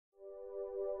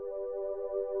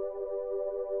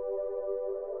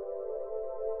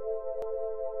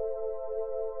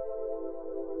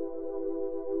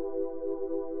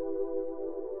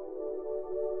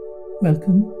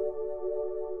Welcome.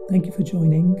 Thank you for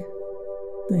joining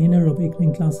the Inner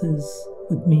Awakening classes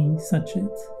with me,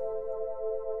 Sachit.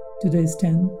 Today is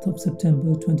 10th of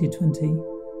September 2020.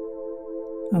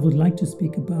 I would like to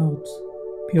speak about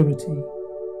purity.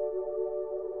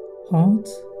 Heart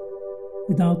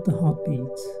without the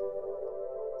heartbeat.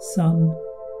 Sun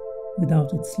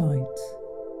without its light.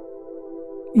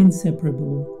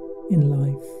 Inseparable in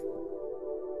life.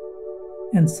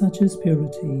 And such is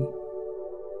purity.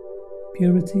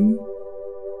 Purity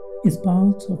is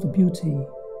part of the beauty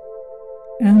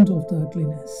and of the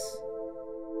ugliness.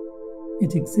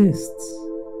 It exists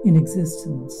in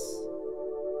existence,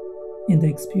 in the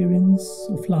experience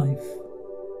of life.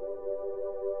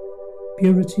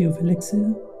 Purity of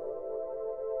elixir,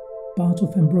 part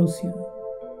of ambrosia,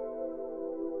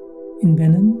 in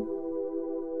venom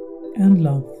and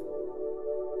love,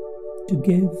 to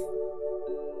give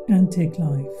and take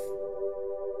life.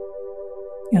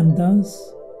 And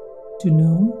thus, to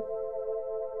know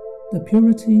the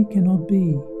purity cannot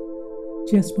be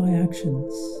just by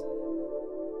actions,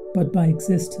 but by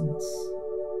existence.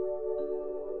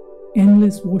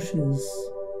 Endless washes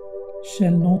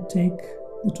shall not take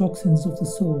the toxins of the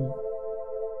soul,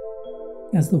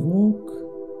 as the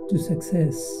walk to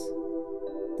success,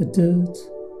 the dirt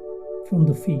from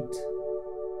the feet.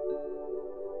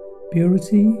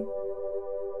 Purity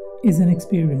is an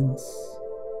experience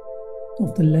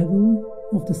of the level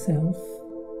of the self.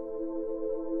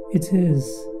 It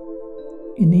is,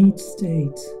 in each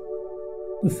state,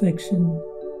 perfection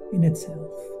in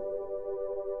itself.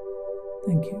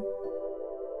 Thank you.